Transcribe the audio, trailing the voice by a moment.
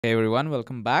Hey everyone,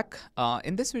 welcome back.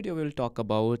 In this video, we'll talk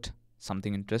about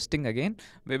something interesting again.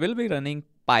 We will be running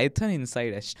Python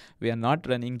inside We are not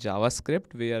running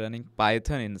JavaScript, we are running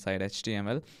Python inside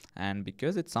HTML. And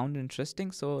because it sounds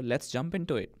interesting, so let's jump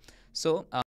into it. So,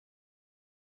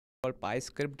 called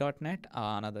pyscript.net,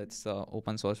 another it's a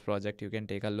open source project. You can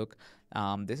take a look.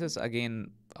 This is again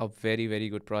a very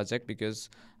good project because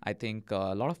I think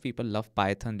a lot of people love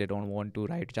Python. They don't want to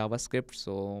write JavaScript.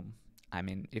 So I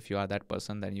mean, if you are that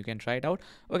person, then you can try it out.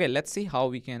 Okay, let's see how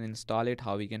we can install it,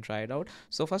 how we can try it out.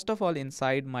 So first of all,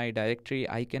 inside my directory,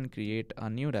 I can create a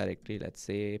new directory. Let's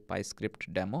say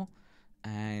pyscript demo,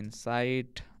 and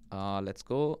inside, let's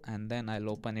go, and then I'll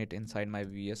open it inside my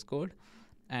VS Code.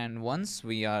 And once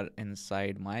we are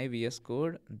inside my VS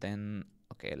Code, then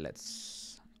okay,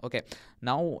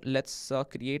 now let's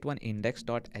create one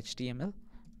index.html,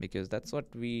 because that's what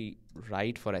we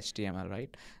write for HTML,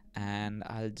 right? And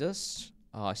I'll just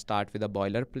start with a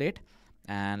boilerplate,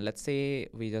 and let's say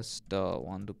we just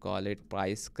want to call it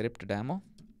PyScript demo.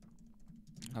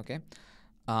 Okay.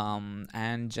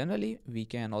 And generally we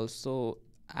can also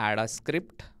add a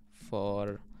script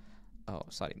for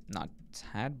sorry, not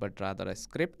had, but rather a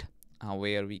script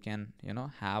where we can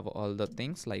have all the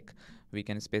things, like we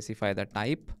can specify the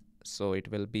type, so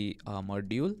it will be a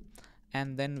module,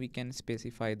 and then we can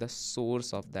specify the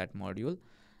source of that module.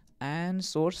 And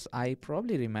source, I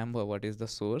probably remember what is the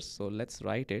source, so let's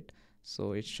write it.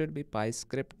 So it should be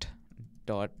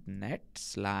pyscript.net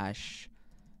slash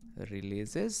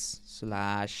releases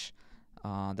slash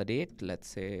the date, let's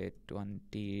say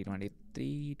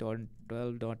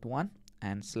 2023.12.1,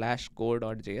 and slash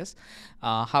core.js.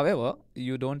 However,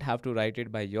 you don't have to write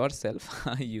it by yourself.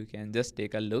 You can just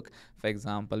take a look. For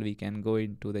example, we can go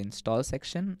into the install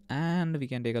section and we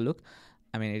can take a look.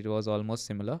 I mean, it was almost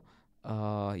similar.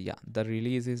 Yeah, the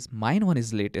release is, mine one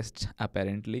is latest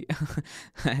apparently.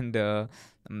 And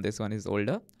this one is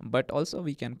older, but also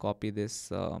we can copy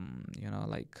this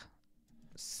like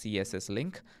CSS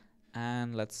link,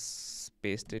 and let's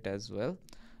paste it as well.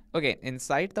 Okay,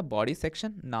 inside the body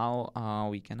section, now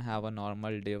we can have a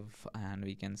normal div, and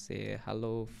we can say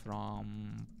hello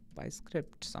from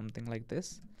PyScript, something like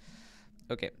this.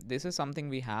 Okay, this is something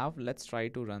we have. Let's try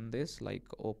to run this, like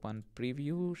open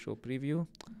preview, show preview.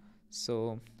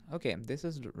 So okay, this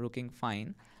is looking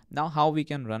fine. Now how we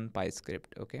can run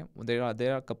PyScript? Okay, there are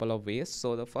a couple of ways.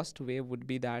 So the first way would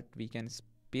be that we can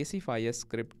specify a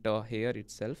script here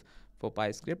itself for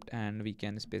PyScript, and we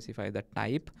can specify the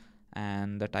type,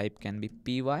 and the type can be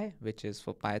py, which is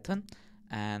for Python,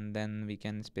 and then we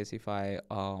can specify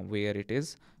where it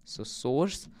is. So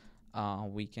source,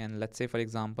 we can, let's say for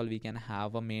example, we can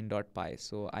have a main.py.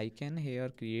 So I can here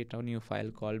create a new file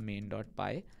called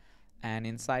main.py, and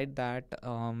inside that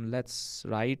let's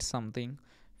write something.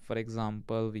 For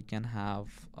example, we can have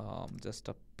just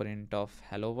a print of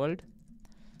hello world,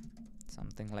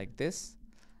 something like this.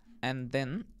 And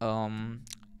then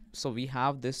so we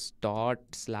have this dot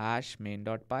slash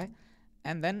main.py,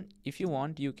 and then if you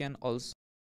want, you can also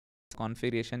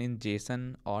configuration in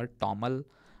JSON or toml,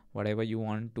 whatever you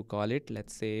want to call it.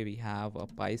 Let's say we have a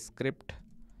PyScript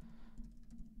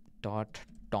dot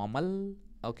toml.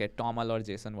 Okay, toml or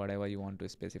JSON, whatever you want to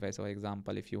specify. So for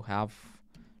example, if you have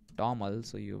toml,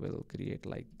 so you will create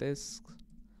like this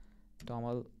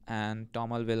toml, and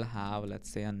toml will have,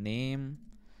 let's say, a name,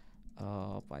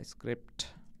 PyScript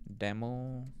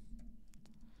demo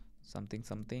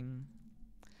something,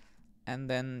 and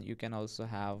then you can also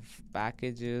have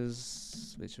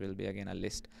packages, which will be again a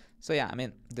list. So yeah, I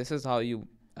mean, this is how you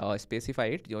specify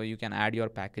it. You can add your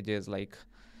packages, like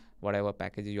whatever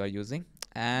package you are using,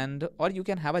 and or you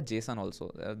can have a JSON also,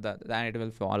 then it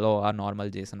will follow a normal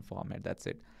JSON format. That's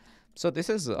it. So this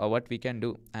is what we can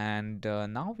do. And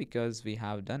now, because we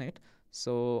have done it,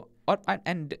 so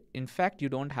and in fact, you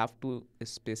don't have to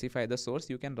specify the source.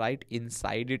 You can write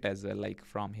inside it as well, like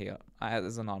from here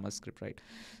as a normal script, right?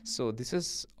 So these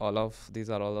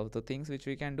are all of the things which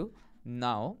we can do.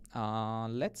 Now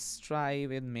let's try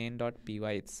with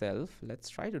main.py itself. Let's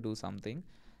try to do something.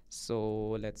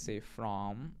 So let's say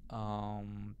from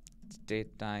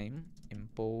datetime,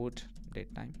 import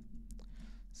datetime,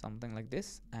 something like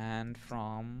this, and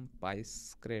from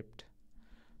PyScript,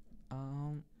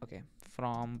 okay,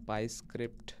 from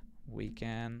PyScript we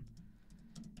can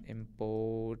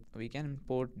import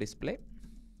display,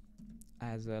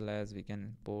 as well as we can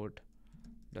import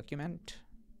document.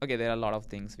 Okay, there are a lot of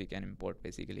things we can import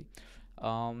basically.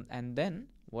 And then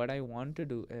what I want to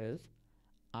do is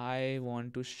I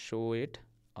want to show it.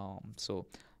 So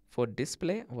for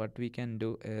display, what we can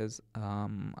do is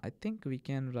I think we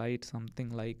can write something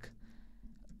like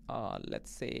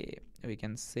let's say we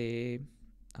can say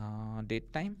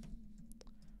date time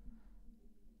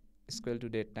is equal to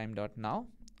datetime dot now,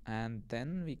 and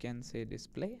then we can say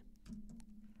display,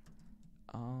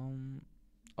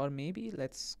 or maybe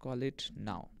let's call it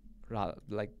now,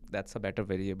 like that's a better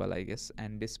variable, I guess.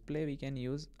 And display we can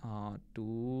use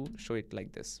to show it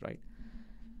like this, right?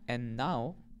 And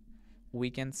now we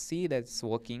can see that it's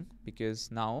working,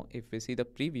 because now if we see the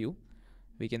preview,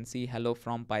 we can see hello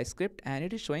from PyScript, and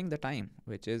it is showing the time,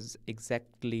 which is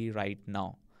exactly right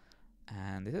now.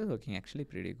 And this is working actually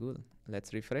pretty cool.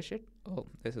 Let's refresh it. Oh,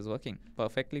 this is working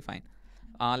perfectly fine.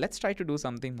 Let's try to do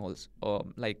something else,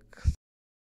 like,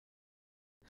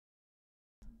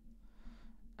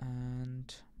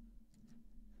 and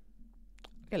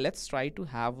okay, let's try to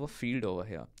have a field over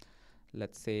here.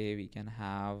 Let's say we can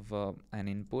have an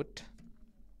input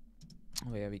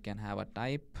where we can have a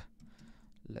type.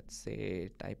 Let's say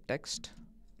type text,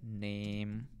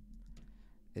 name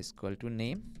is equal to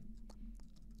name,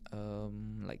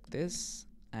 like this,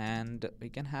 and we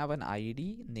can have an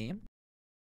ID name,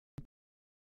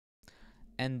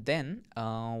 and then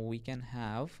we can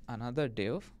have another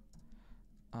div,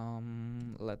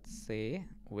 let's say,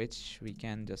 which we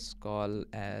can just call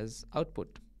as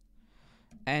output,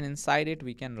 and inside it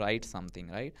we can write something,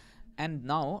 right? And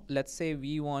now let's say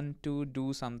we want to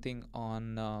do something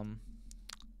on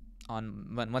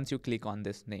once you click on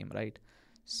this name, right?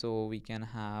 So we can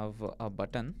have a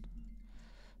button,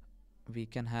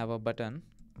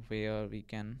 where we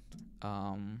can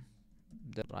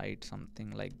write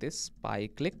something like this, py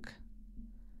click.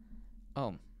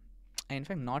 Oh, in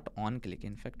fact not on click,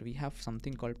 in fact we have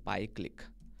something called py click.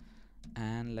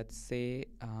 And let's say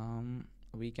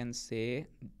we can say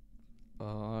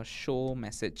show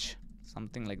message,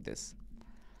 something like this,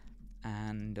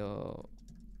 and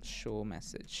show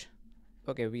message.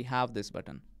 Okay, we have this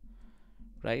button,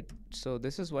 right? So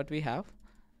this is what we have.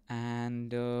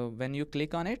 And when you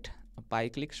click on it, py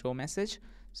click show message,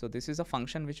 so this is a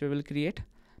function which we will create,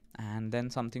 and then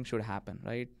something should happen,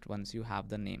 right, once you have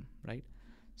the name, right?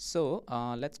 So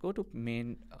let's go to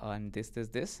main, and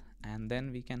this, and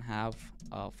then we can have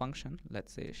a function,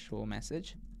 let's say show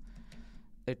message.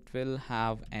 It will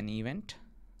have an event,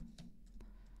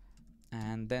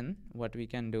 and then what we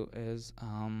can do is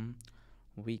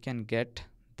we can get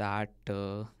that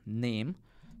name.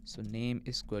 So name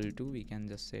is equal to, we can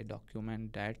just say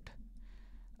document that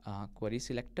query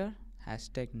selector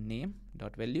hashtag name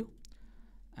dot value,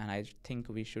 and I think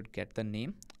we should get the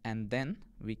name, and then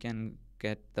we can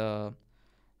get the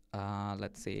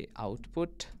let's say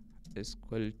output is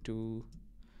equal to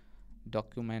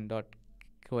document dot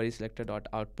query selector dot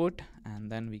output,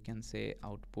 and then we can say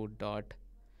output dot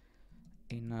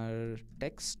inner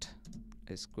text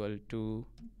is equal to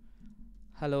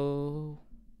hello,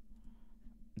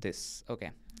 this.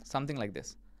 Okay, something like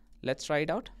this. Let's try it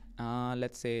out.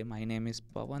 Let's say my name is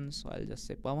Pawan, so I'll just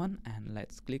say Pawan, and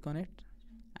let's click on it,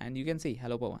 and you can see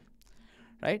hello Pawan,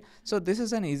 right? So this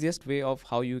is an easiest way of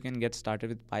how you can get started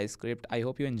with PyScript. I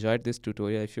hope you enjoyed this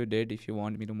tutorial. If you did, if you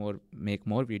want me to make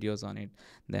more videos on it,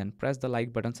 then press the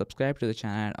like button, subscribe to the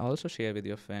channel, and also share with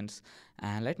your friends,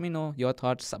 and let me know your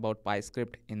thoughts about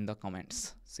PyScript in the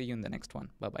comments. See you in the next one.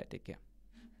 Bye bye, take care.